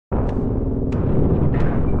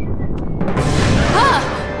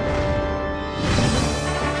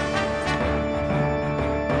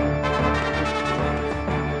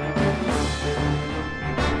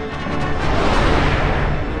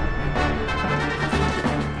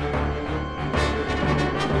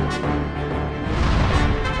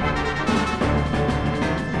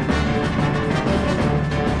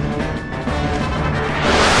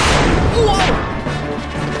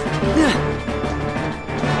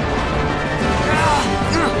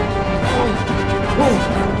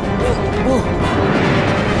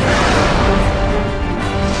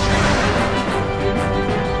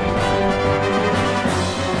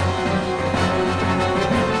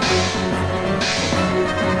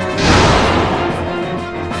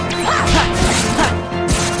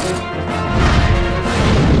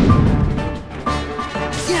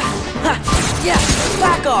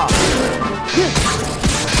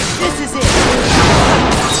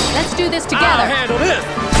do this together. I'll handle this.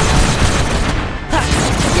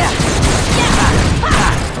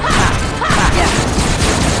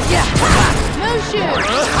 Mushu!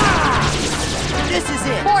 This is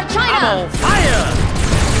it. For China! I'm on fire.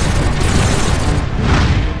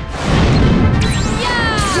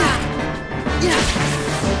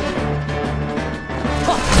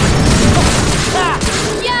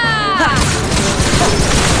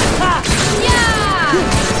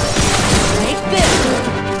 Take this.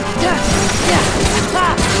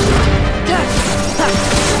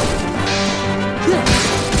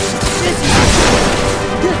 This is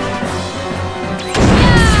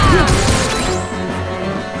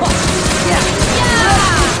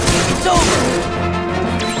It's over.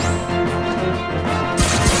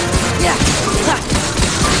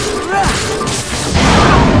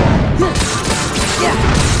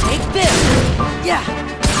 Take this.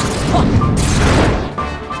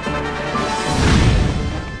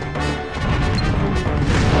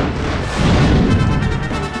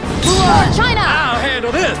 For China! I'll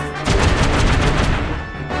handle this.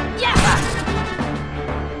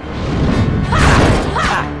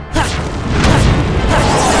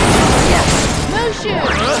 Mushu!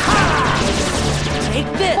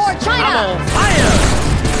 Take this. For China! I'm on fire.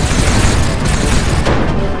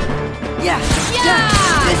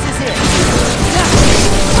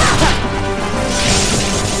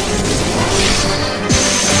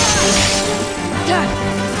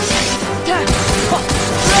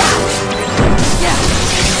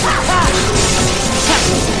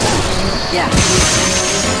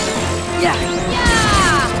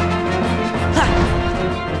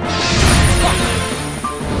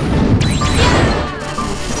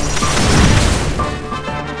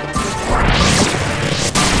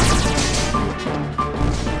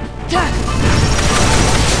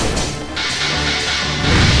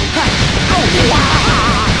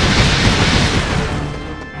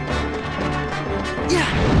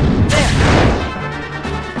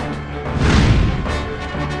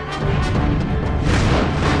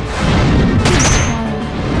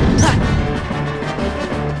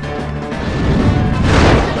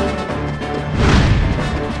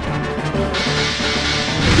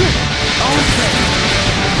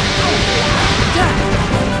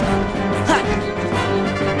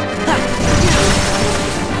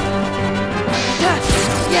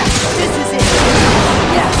 This is it.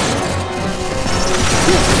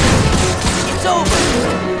 It's over.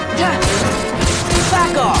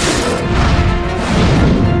 Back off.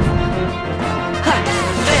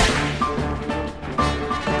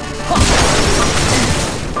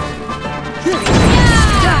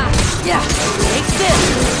 Take this.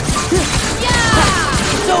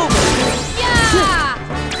 It's over.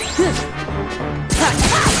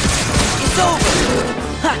 It's over.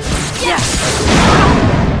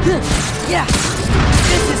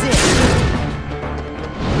 This is it.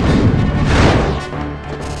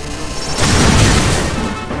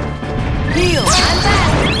 Heal. I'm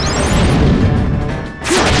back.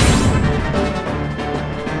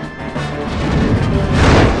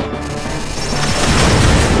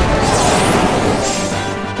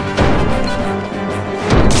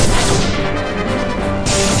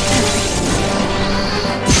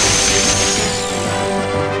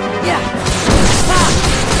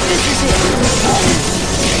 This is it.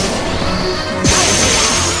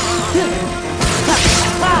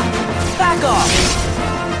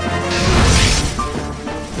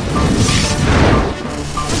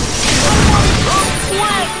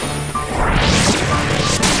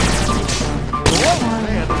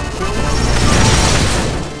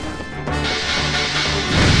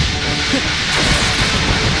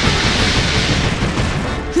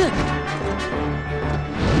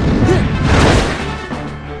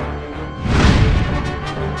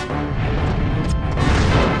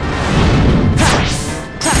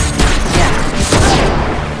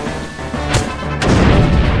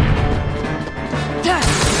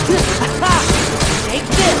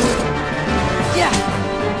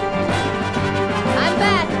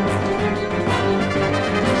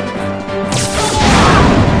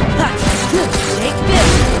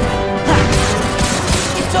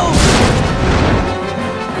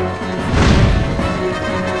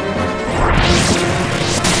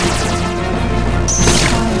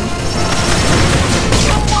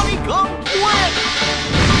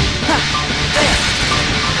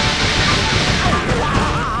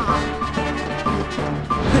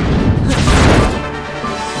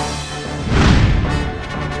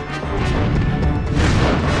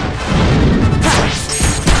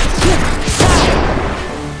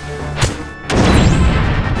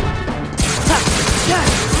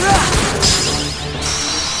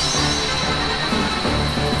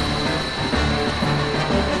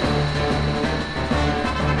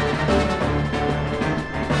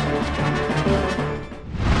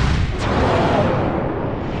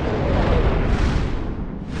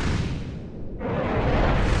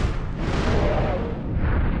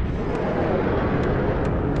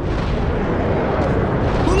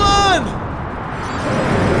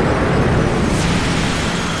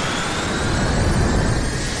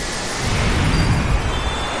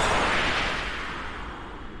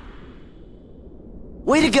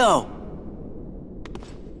 Way to go!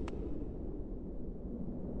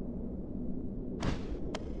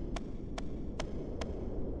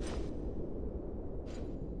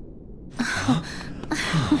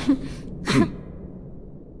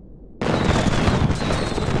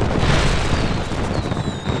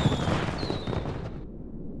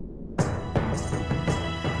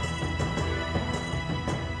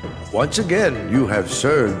 Once again, you have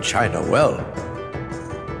served China well.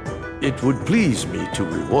 It would please me to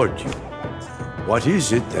reward you. What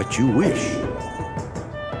is it that you wish?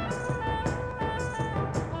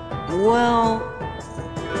 Well...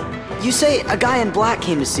 You say a guy in black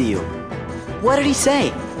came to see you. What did he say?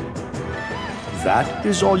 That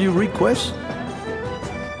is all you request?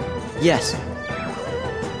 Yes.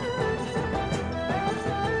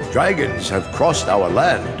 Dragons have crossed our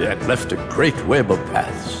land and left a great web of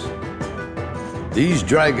paths. These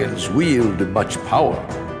dragons wield much power,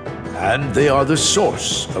 and they are the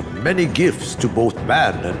source of many gifts to both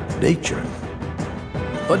man and nature.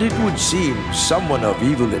 But it would seem someone of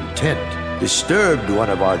evil intent disturbed one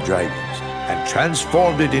of our dragons and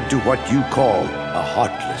transformed it into what you call a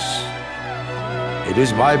Heartless. It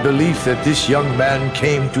is my belief that this young man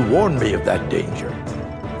came to warn me of that danger.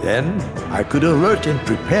 Then I could alert and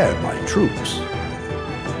prepare my troops.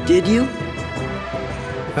 Did you?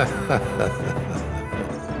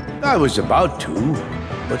 I was about to,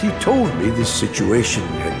 but he told me this situation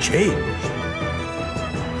had changed.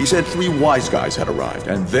 He said 3 wise guys had arrived,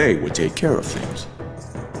 and they would take care of things.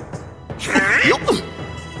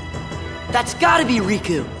 That's gotta be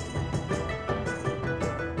Riku.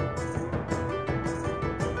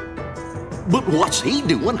 But what's he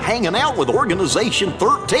doing hanging out with Organization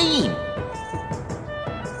 13?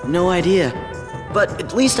 No idea. But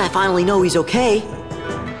at least I finally know he's okay.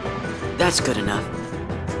 That's good enough.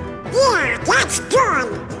 Yeah, that's good.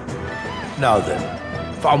 Now then,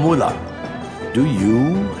 Mulan, do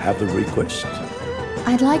you have a request?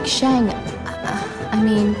 I'd like Shang.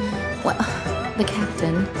 Well, the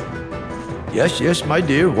captain. Yes, my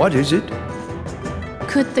dear, what is it?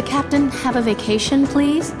 Could the captain have a vacation,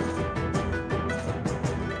 please?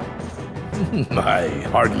 I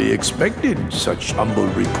hardly expected such humble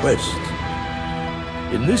request.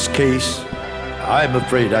 In this case, I'm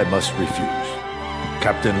afraid I must refuse.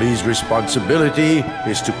 Captain Li's responsibility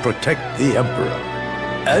is to protect the Emperor.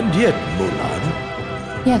 And yet, Mulan,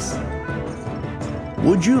 Yes.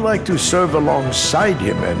 would you like to serve alongside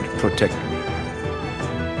him and protect me?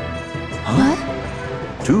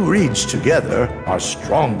 What? 2 reeds together are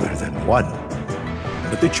stronger than 1.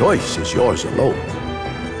 But the choice is yours alone.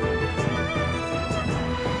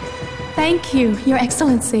 Thank you, Your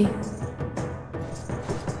Excellency.